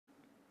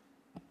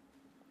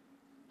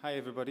Hi,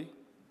 everybody.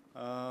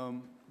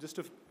 Just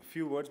a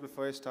few words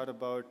before I start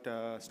about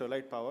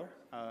Sterlite Power.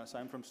 So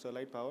I'm from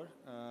Sterlite Power,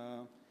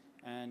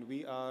 and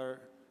we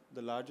are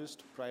the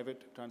largest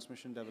private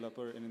transmission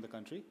developer in the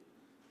country,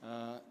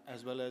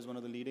 as well as one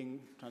of the leading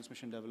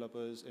transmission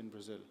developers in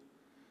Brazil.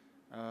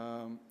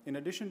 In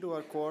addition to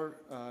our core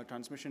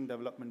transmission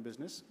development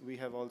business, we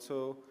have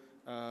also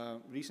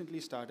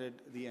recently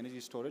started the energy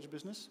storage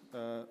business,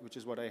 which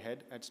is what I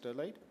head at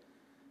Sterlite,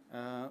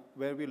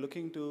 where we're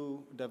looking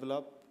to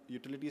develop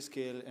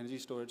utility-scale energy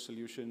storage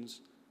solutions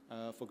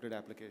for grid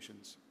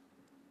applications.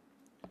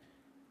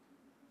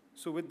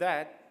 So with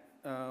that,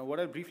 what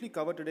I'll briefly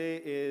cover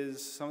today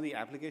is some of the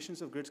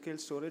applications of grid-scale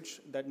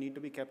storage that need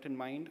to be kept in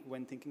mind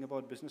when thinking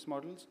about business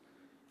models,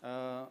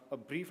 a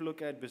brief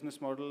look at business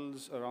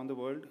models around the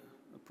world,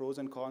 pros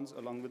and cons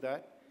along with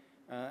that,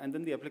 and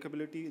then the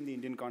applicability in the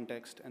Indian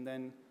context. And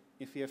then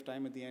if we have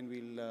time at the end,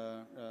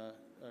 we'll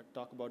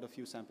talk about a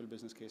few sample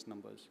business case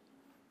numbers.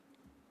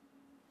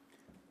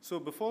 So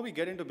before we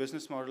get into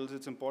business models,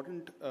 it's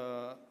important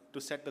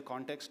to set the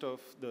context of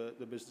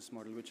the business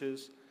model, which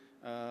is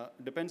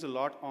depends a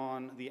lot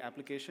on the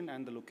application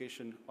and the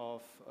location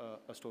of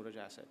a storage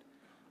asset.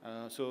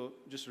 So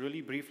just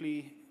really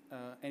briefly,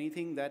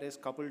 anything that is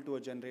coupled to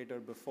a generator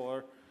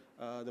before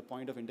the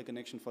point of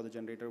interconnection for the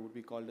generator would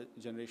be called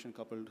generation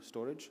coupled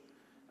storage.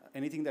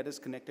 Anything that is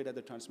connected at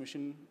the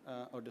transmission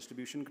or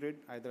distribution grid,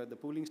 either at the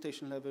pooling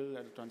station level,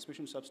 at a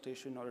transmission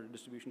substation, or at a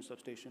distribution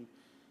substation,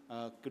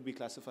 could be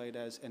classified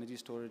as energy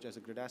storage as a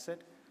grid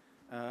asset.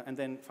 And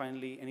then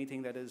finally,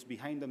 anything that is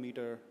behind the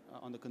meter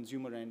on the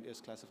consumer end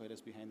is classified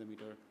as behind the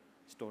meter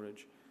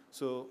storage.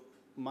 So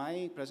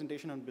my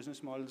presentation on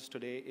business models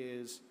today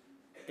is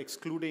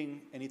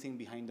excluding anything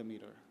behind the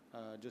meter,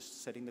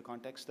 just setting the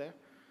context there.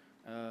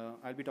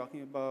 I'll be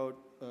talking about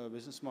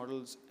business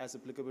models as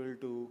applicable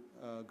to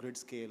grid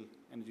scale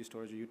energy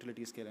storage or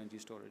utility scale energy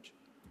storage.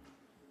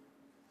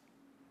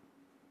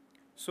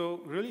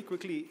 So really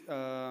quickly,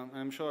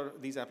 I'm sure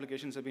these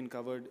applications have been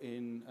covered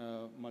in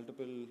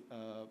multiple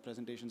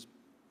presentations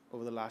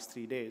over the last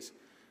 3 days.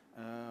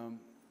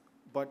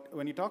 But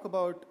when you talk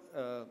about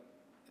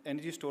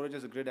energy storage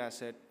as a grid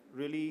asset,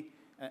 really,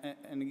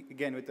 and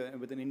again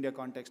with an India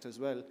context as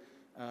well,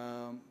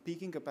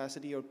 peaking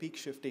capacity or peak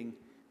shifting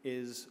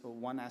is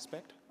one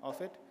aspect of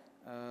it.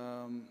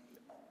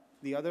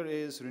 The other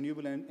is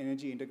renewable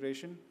energy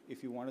integration.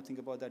 If you want to think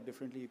about that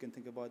differently, you can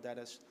think about that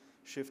as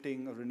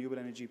shifting a renewable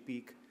energy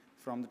peak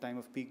from the time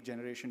of peak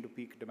generation to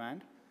peak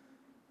demand.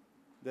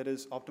 There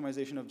is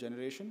optimization of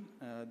generation.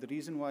 The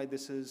reason why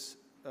this is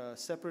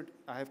separate,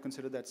 I have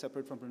considered that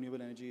separate from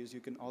renewable energy, is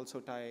you can also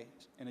tie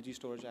energy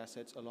storage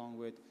assets along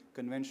with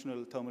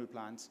conventional thermal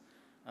plants.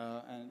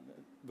 And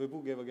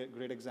Vibhu gave a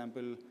great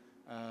example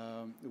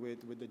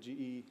with the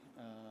GE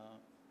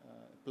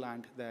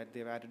plant that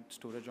they've added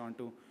storage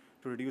onto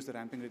to reduce the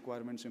ramping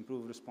requirements,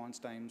 improve response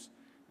times,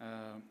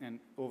 and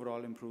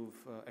overall improve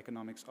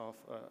economics of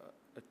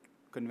a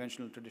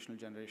conventional traditional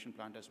generation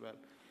plant as well.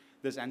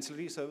 There's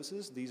ancillary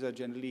services. These are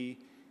generally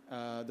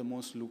the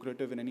most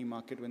lucrative in any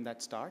market when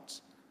that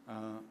starts.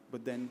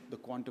 But then the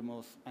quantum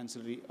of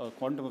ancillary or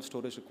quantum of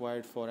storage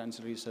required for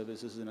ancillary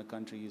services in a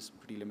country is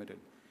pretty limited.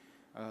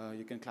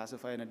 You can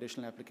classify an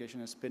additional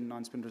application as spin,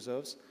 non-spin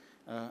reserves.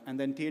 And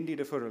then T&D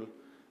deferral,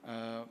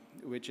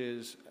 which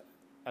is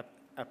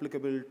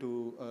applicable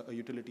to a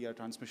utility, a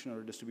transmission or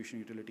a distribution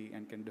utility,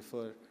 and can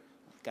defer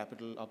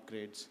capital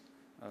upgrades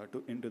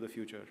into the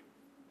future.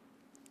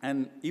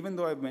 And even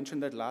though I've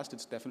mentioned that last,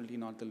 it's definitely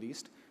not the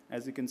least.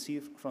 As you can see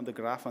from the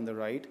graph on the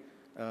right,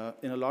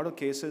 in a lot of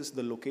cases,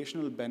 the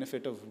locational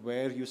benefit of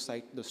where you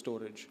site the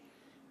storage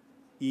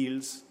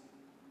yields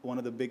one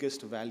of the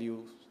biggest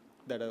values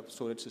that a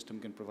storage system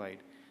can provide.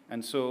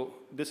 And so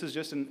this is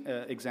just an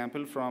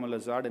example from a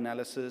Lazard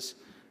analysis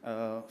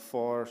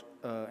for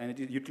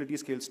energy utility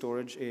scale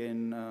storage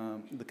in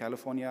the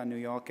California, New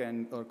York,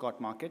 and ERCOT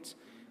markets.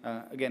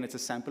 Again, it's a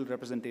sample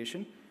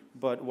representation,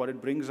 but what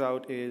it brings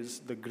out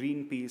is the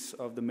green piece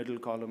of the middle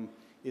column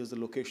is the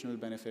locational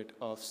benefit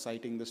of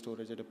siting the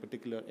storage at a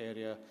particular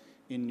area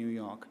in New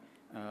York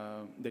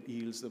that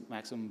yields the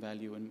maximum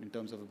value in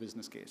terms of a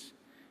business case.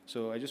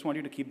 So I just want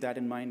you to keep that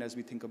in mind as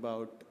we think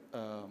about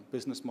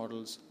business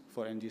models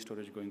for energy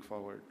storage going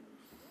forward.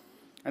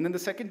 And then the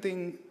second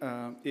thing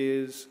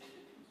is,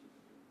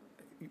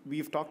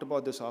 we've talked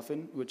about this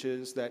often, which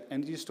is that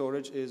energy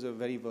storage is a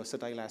very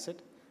versatile asset.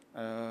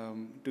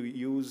 To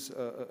use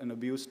an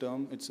abuse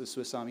term, it's a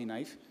Swiss Army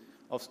knife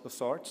of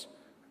sorts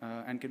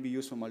and can be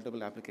used for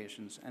multiple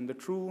applications. And the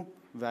true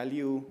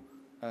value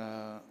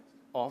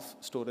of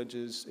storage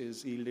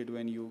is yielded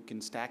when you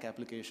can stack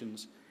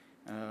applications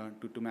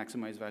to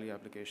maximize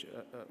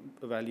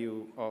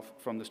value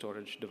from the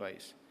storage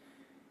device.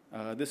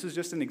 This is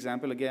just an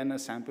example, again, a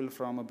sample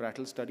from a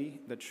Brattle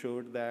study that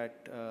showed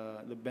that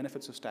the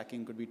benefits of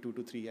stacking could be 2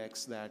 to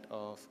 3x that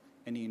of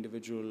any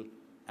individual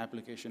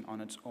application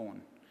on its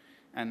own.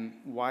 And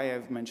why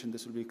I've mentioned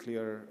this will be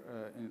clear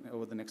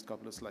over the next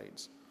couple of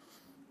slides.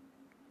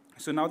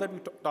 So now that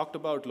we've talked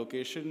about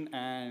location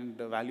and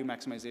value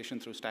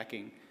maximization through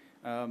stacking,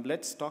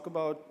 Let's talk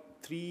about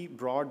three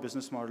broad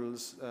business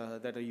models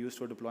that are used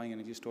for deploying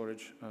energy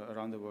storage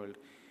around the world.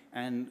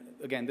 And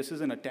again, this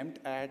is an attempt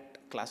at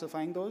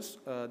classifying those.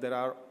 There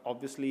are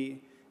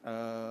obviously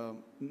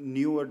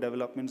newer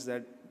developments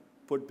that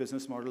put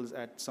business models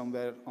at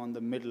somewhere on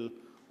the middle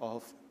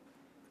of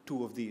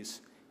two of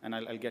these, and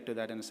I'll get to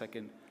that in a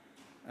second.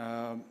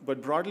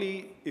 But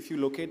broadly, if you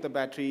locate the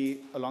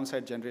battery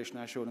alongside generation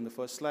as shown in the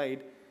first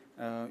slide,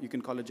 you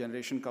can call it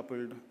generation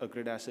coupled. A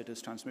grid asset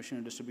is transmission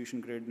and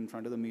distribution grid in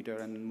front of the meter,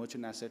 and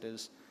merchant asset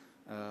is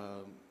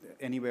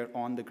anywhere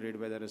on the grid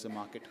where there is a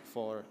market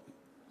for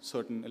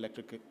certain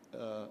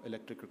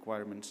electric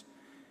requirements.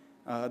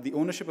 The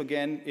ownership,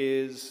 again,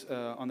 is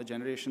on the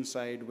generation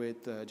side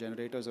with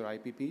generators or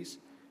IPPs.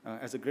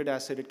 As a grid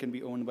asset, it can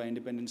be owned by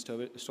independent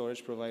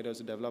storage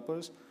providers or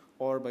developers,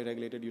 or by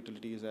regulated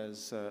utilities,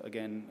 as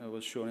again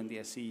was shown in the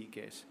SCE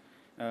case.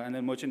 And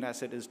then merchant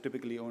asset is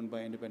typically owned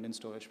by independent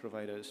storage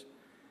providers.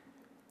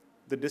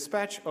 The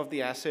dispatch of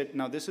the asset,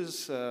 now this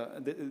is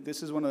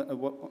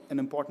an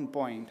important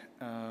point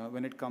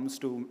when it comes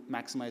to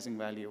maximizing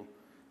value.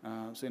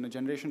 So in a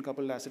generation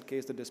coupled asset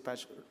case, the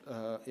dispatch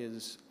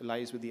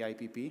lies with the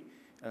IPP.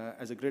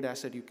 As a grid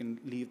asset, you can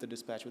leave the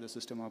dispatch with the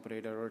system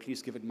operator, or at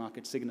least give it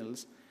market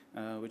signals,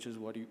 which is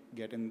what you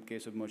get in the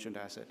case of merchant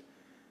asset.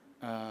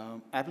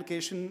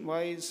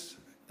 Application-wise,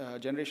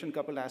 generation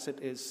coupled asset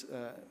is,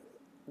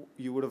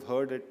 you would have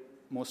heard it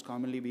most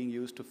commonly being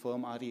used to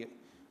firm RE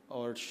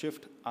or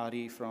shift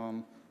RE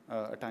from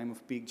a time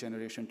of peak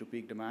generation to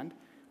peak demand.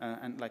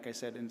 And like I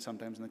said,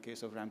 sometimes in the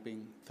case of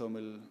ramping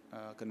thermal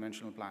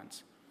conventional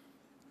plants.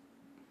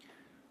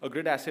 A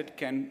grid asset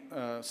can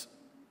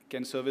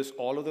service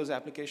all of those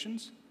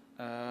applications,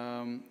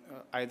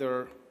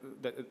 either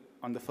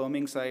on the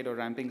firming side or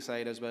ramping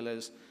side, as well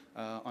as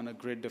on a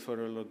grid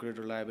deferral or grid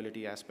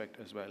reliability aspect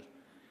as well.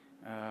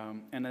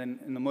 And then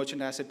in the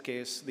merchant asset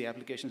case, the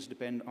applications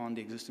depend on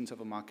the existence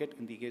of a market.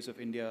 In the case of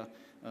India,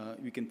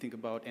 we can think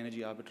about energy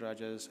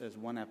arbitrage as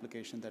one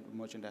application that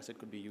merchant asset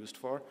could be used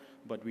for,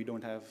 but we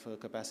don't have a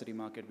capacity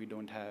market, we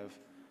don't have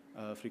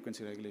a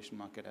frequency regulation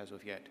market as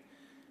of yet.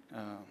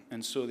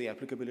 And so the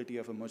applicability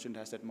of a merchant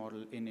asset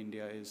model in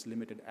India is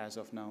limited as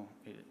of now.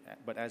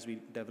 But as we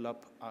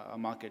develop our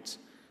markets,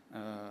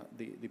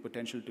 the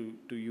potential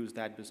to use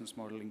that business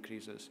model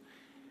increases.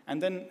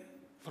 And then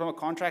from a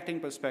contracting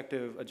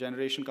perspective, a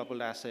generation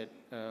coupled asset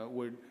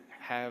would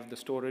have the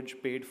storage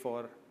paid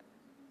for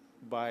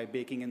by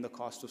baking in the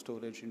cost of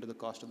storage into the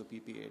cost of the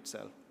PPA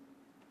itself.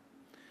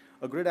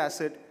 A grid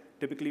asset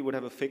typically would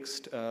have a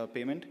fixed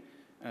payment,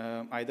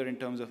 either in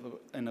terms of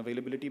an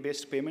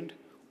availability-based payment,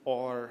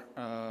 or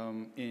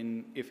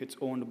if it's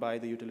owned by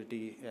the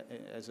utility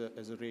as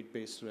a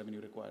rate-based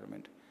revenue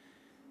requirement.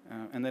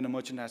 And then a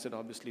merchant asset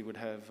obviously would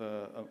have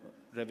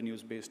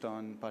revenues based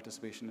on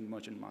participation in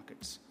merchant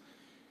markets.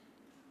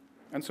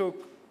 And so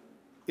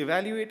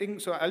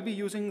so I'll be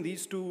using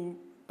these two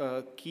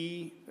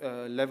key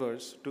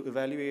levers to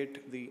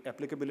evaluate the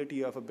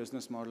applicability of a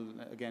business model,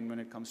 again, when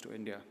it comes to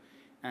India.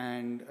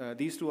 And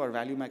these two are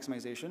value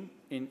maximization,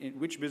 in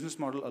which business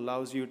model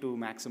allows you to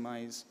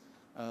maximize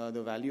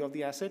the value of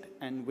the asset,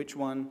 and which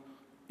one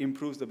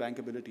improves the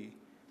bankability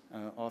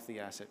of the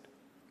asset.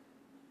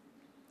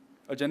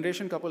 A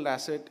generation coupled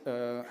asset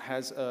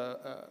has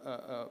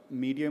a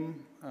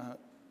medium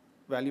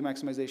value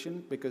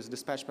maximization, because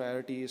dispatch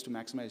priority is to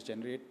maximize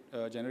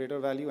generator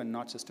value and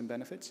not system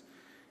benefits.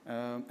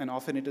 And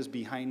often it is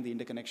behind the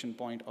interconnection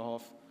point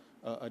of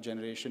a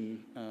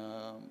generation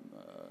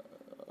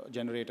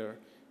generator,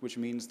 which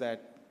means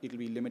that it will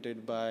be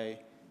limited by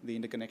the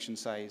interconnection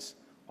size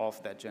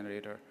of that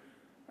generator.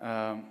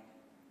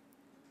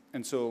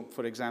 And so,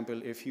 for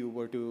example, if you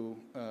were to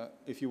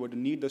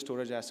need the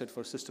storage asset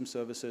for system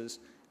services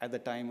at the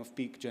time of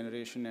peak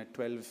generation at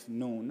 12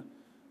 noon,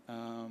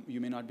 you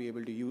may not be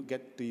able to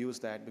get to use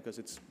that, because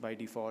it's by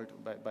default,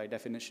 by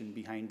definition,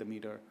 behind the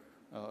meter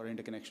or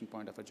interconnection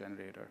point of a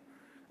generator.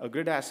 A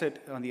grid asset,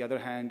 on the other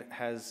hand,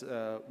 has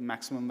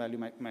maximum value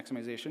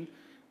maximization,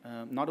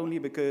 not only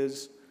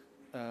because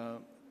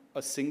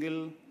a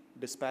single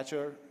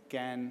dispatcher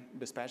can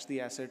dispatch the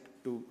asset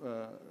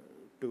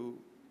to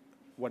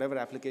whatever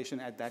application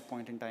at that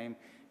point in time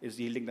is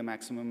yielding the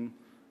maximum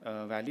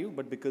value,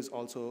 but because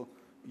also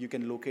you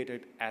can locate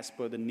it as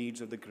per the needs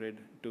of the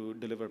grid to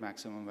deliver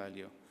maximum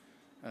value.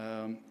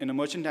 In a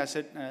merchant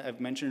asset,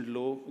 I've mentioned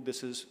low.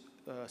 This is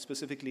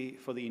specifically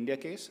for the India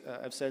case.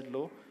 I've said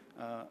low,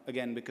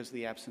 again, because of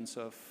the absence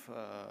of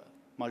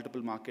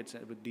multiple markets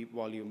with deep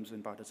volumes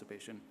and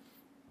participation.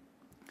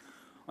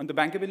 On the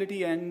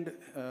bankability end,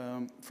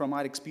 from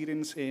our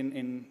experience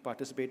in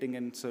participating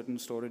in certain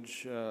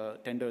storage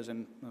tenders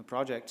and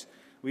projects,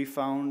 we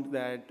found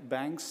that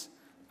banks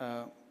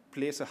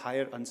place a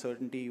higher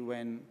uncertainty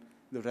when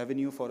the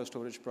revenue for a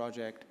storage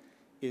project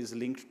is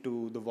linked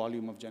to the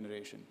volume of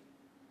generation,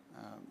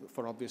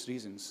 for obvious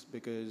reasons,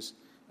 because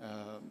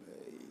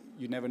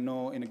you never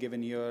know in a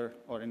given year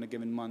or in a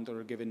given month or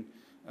a given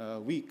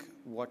week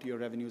what your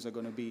revenues are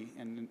going to be.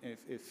 And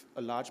if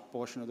a large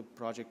portion of the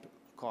project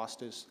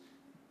cost is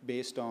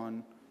based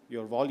on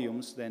your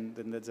volumes, then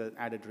there's an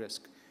added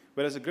risk.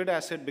 Whereas a grid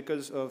asset,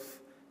 because of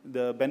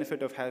the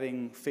benefit of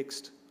having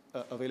fixed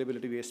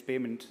availability-based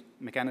payment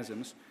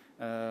mechanisms,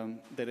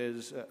 there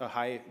is a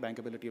high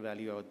bankability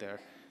value out there.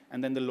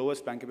 And then the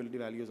lowest bankability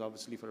value is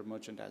obviously for a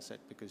merchant asset,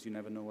 because you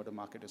never know what a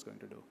market is going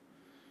to do.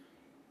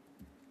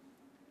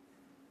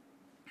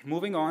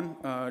 Moving on,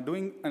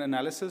 doing an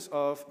analysis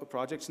of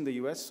projects in the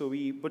US. So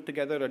we put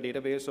together a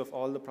database of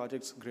all the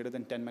projects greater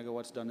than 10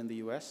 megawatts done in the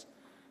US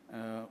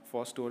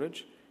for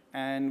storage.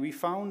 And we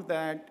found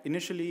that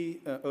initially,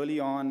 early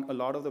on, a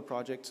lot of the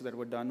projects that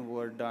were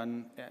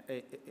done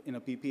in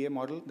a PPA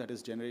model that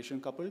is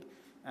generation coupled.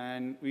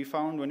 And we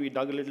found when we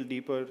dug a little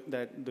deeper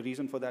that the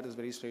reason for that is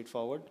very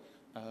straightforward.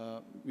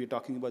 We're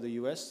talking about the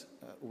US,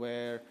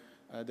 where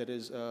there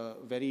is a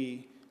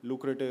very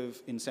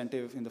lucrative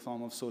incentive in the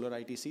form of solar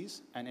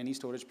ITCs, and any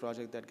storage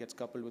project that gets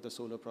coupled with a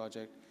solar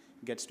project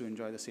gets to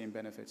enjoy the same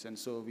benefits. And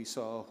so we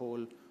saw a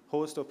whole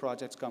host of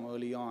projects come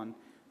early on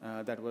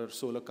that were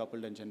solar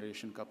coupled and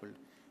generation coupled.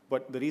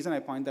 But the reason I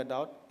point that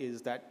out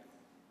is that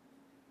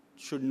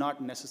should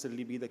not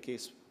necessarily be the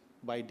case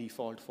by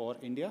default for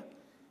India,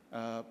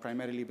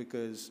 primarily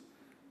because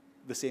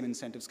the same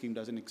incentive scheme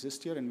doesn't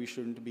exist here, and we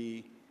shouldn't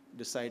be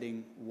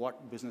deciding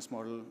what business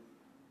model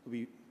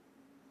we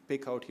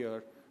pick out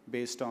here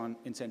based on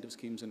incentive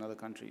schemes in other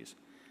countries.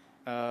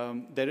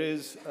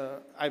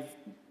 I've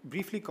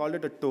briefly called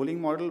it a tolling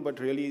model, but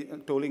really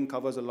tolling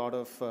covers a lot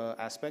of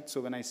aspects.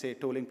 So when I say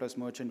tolling plus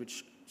merchant,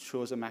 which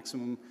shows a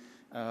maximum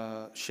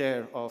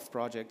share of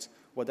projects,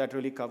 what that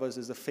really covers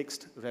is the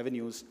fixed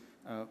revenues,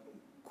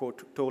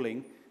 quote,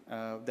 tolling,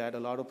 that a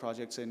lot of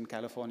projects in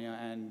California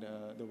and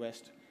the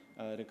West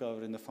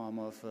recover in the form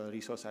of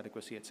resource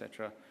adequacy, et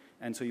cetera.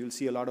 And so you'll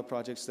see a lot of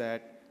projects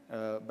that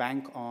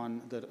bank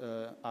on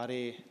the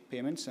RA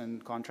payments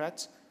and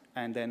contracts,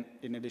 and then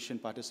in addition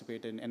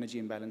participate in energy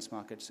imbalance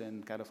markets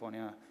in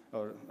California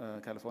or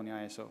California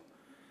ISO.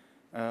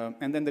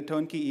 And then the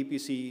turnkey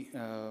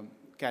EPC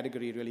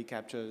category really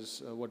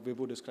captures what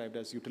Vibhu described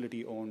as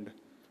utility-owned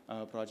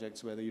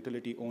projects, where the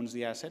utility owns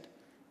the asset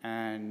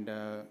and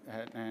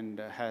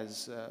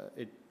has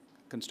it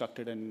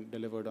constructed and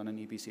delivered on an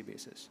EPC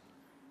basis.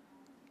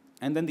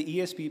 And then the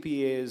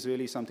ESPPA is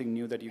really something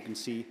new that you can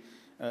see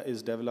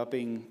is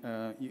developing.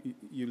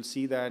 You'll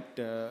see that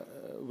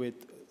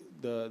with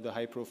the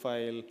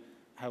high-profile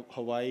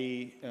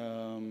Hawaii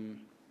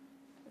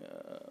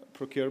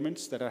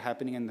procurements that are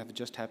happening and have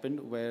just happened,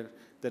 where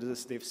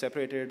they've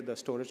separated the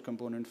storage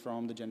component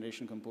from the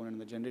generation component.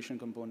 The generation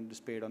component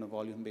is paid on a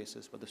volume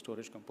basis, but the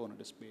storage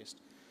component is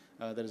based.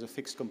 There is a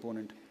fixed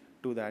component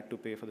to that to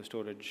pay for the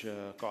storage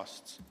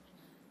costs.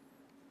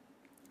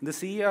 The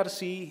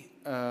CERC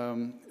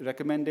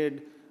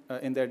recommended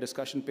in their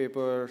discussion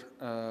paper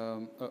a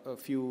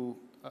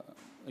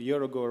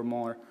year ago or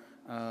more,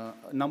 a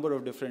number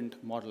of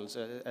different models,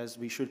 as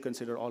we should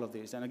consider all of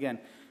these. And again,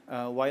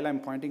 while I'm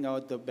pointing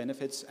out the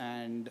benefits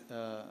and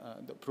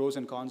the pros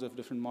and cons of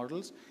different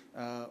models,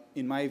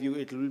 in my view,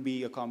 it will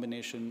be a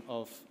combination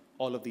of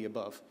all of the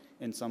above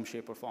in some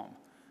shape or form.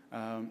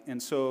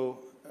 And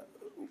so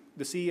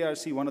the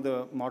CERC, one of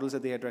the models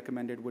that they had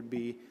recommended would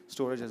be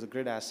storage as a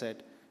grid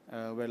asset,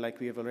 where, like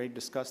we have already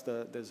discussed,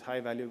 there's high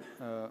value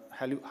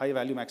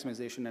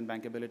maximization and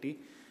bankability,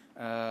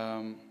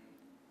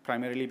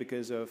 primarily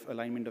because of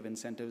alignment of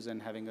incentives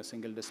and having a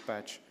single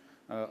dispatch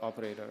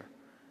operator.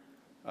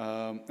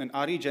 An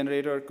RE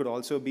generator could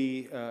also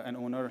be an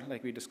owner,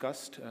 like we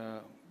discussed,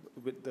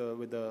 with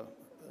the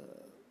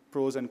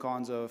pros and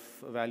cons of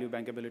value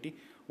bankability.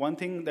 One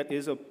thing that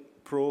is a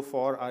pro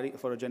for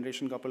a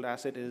generation coupled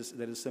asset is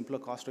there is simpler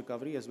cost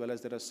recovery, as well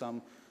as there are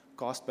some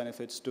cost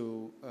benefits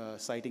to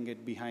siting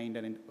it behind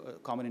a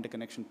common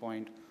interconnection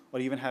point, or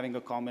even having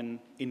a common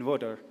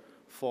inverter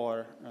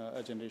for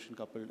a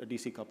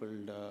DC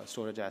coupled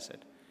storage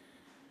asset.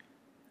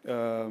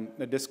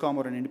 A DISCOM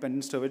or an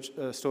independent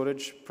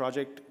storage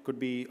project could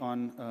be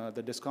on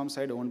the DISCOM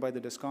side, owned by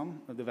the DISCOM.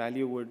 The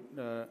value would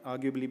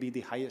arguably be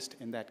the highest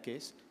in that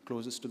case,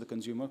 closest to the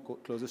consumer,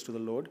 closest to the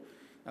load.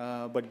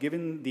 But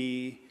given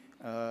the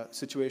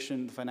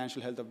situation, the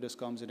financial health of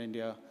DISCOMs in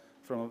India,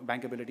 from a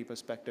bankability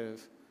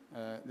perspective,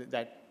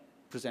 that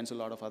presents a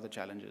lot of other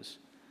challenges.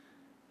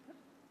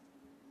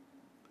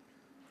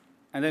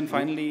 And then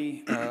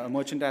finally, a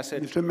merchant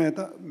asset. Mr.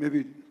 Mehta,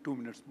 maybe 2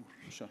 minutes more.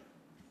 Sure.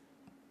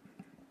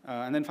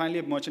 And then finally,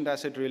 a merchant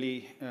asset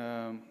really,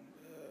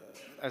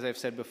 as I've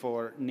said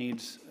before,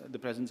 needs the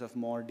presence of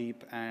more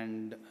deep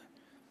and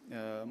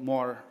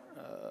more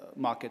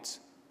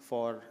markets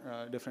for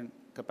different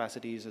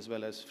capacities, as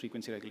well as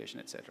frequency regulation,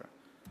 et cetera.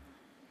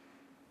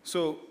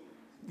 So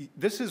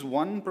this is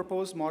one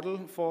proposed model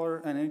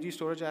for an energy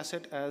storage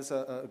asset as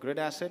a grid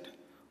asset,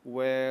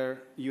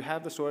 where you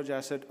have the storage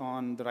asset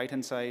on the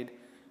right-hand side,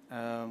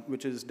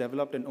 which is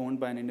developed and owned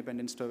by an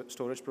independent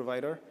storage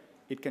provider.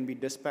 It can be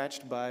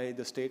dispatched by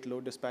the state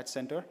load dispatch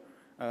center,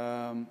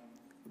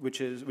 which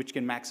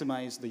can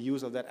maximize the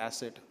use of that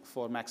asset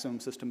for maximum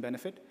system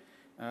benefit.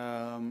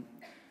 The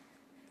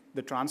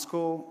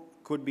transco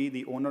could be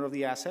the owner of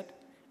the asset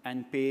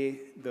and pay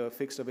the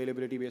fixed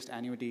availability-based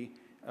annuity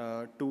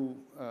to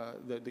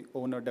the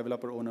owner,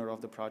 developer owner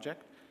of the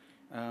project,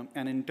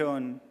 and in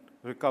turn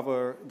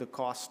recover the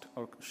cost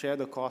or share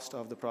the cost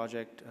of the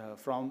project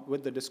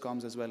with the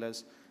discoms as well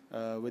as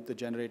with the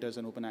generators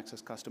and open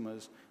access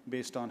customers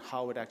based on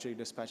how it actually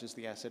dispatches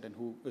the asset and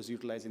who is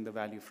utilizing the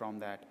value from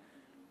that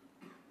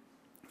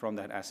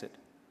asset.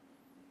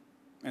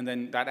 And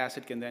then that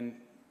asset can then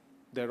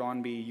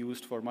thereon be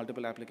used for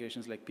multiple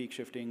applications like peak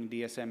shifting,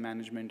 DSM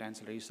management,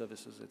 ancillary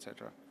services, et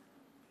cetera.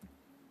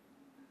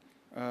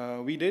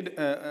 We did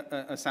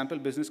a sample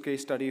business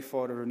case study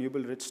for a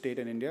renewable rich state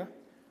in India.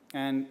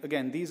 And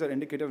again, these are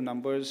indicative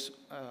numbers.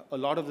 A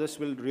lot of this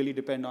will really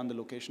depend on the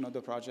location of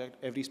the project.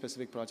 Every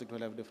specific project will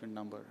have a different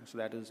number. So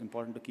that is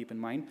important to keep in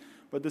mind.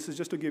 But this is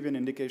just to give you an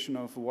indication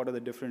of what are the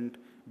different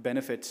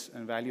benefits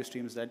and value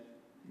streams that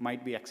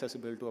might be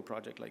accessible to a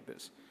project like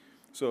this.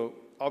 So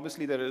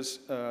obviously there is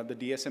the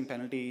DSM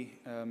penalty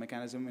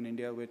mechanism in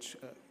India, which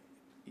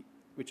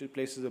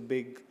places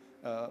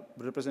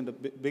represent a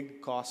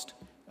big cost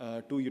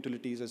to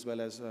utilities as well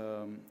as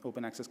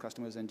open access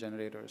customers and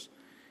generators.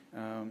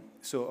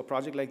 So a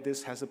project like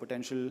this has the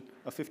potential,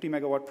 a 50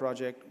 megawatt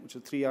project, which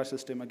is a 3R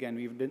system. Again,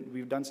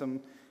 we've done some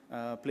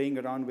playing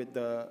around with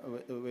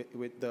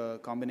the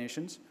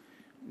combinations.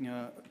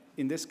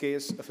 In this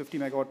case, a 50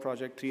 megawatt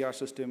project, 3R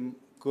system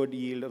could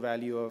yield a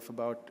value of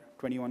about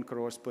 21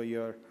 crores per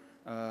year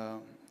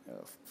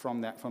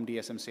from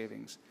DSM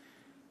savings.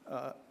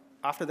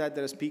 After that,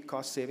 there is peak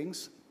cost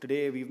savings.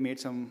 Today, we've made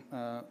some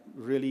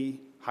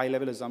really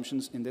high-level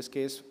assumptions in this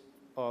case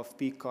of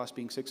peak cost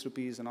being 6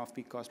 rupees and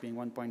off-peak cost being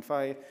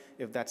 1.5.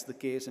 If that's the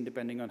case, and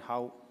depending on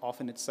how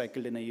often it's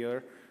cycled in a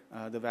year,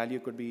 the value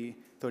could be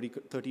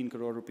 13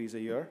 crore rupees a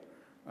year.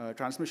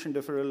 Transmission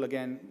deferral,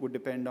 again, would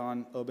depend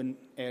on urban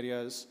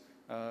areas.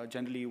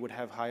 Generally would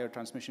have higher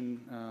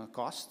transmission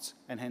costs,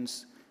 and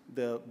hence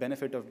the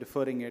benefit of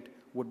deferring it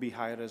would be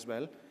higher as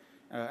well.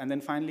 And then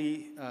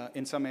finally,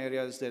 in some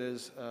areas, there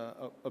is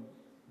a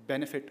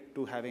benefit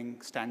to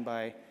having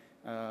standby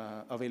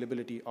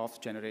availability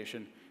of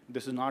generation.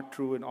 This is not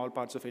true in all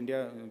parts of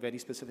India, in very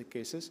specific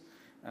cases.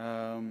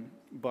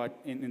 But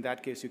in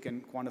that case, you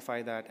can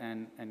quantify that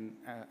and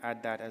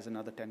add that as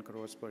another 10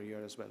 crores per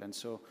year as well. And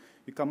so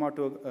you come out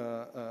to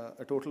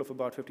a total of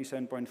about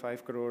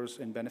 57.5 crores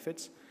in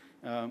benefits.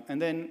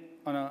 And then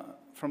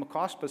from a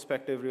cost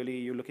perspective, really,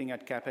 you're looking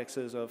at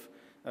CapExes of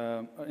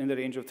in the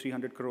range of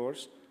 300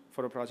 crores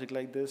for a project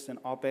like this,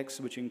 and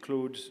OpEx, which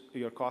includes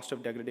your cost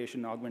of degradation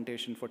and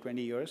augmentation for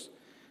 20 years.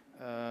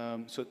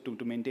 So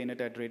to maintain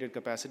it at rated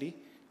capacity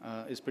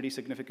is pretty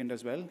significant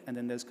as well. And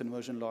then there's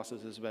conversion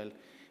losses as well.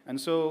 And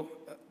so,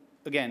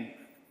 again,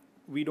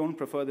 we don't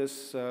prefer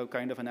this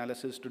kind of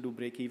analysis to do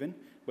break-even.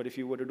 But if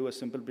you were to do a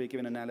simple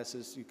break-even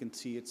analysis, you can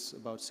see it's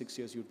about 6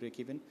 years you'd break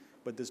even.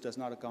 But this does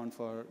not account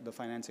for the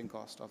financing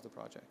cost of the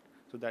project.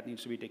 So that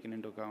needs to be taken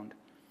into account.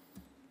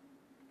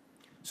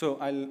 So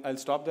I'll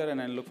stop there,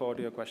 and I'll look forward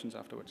to your questions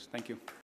afterwards. Thank you.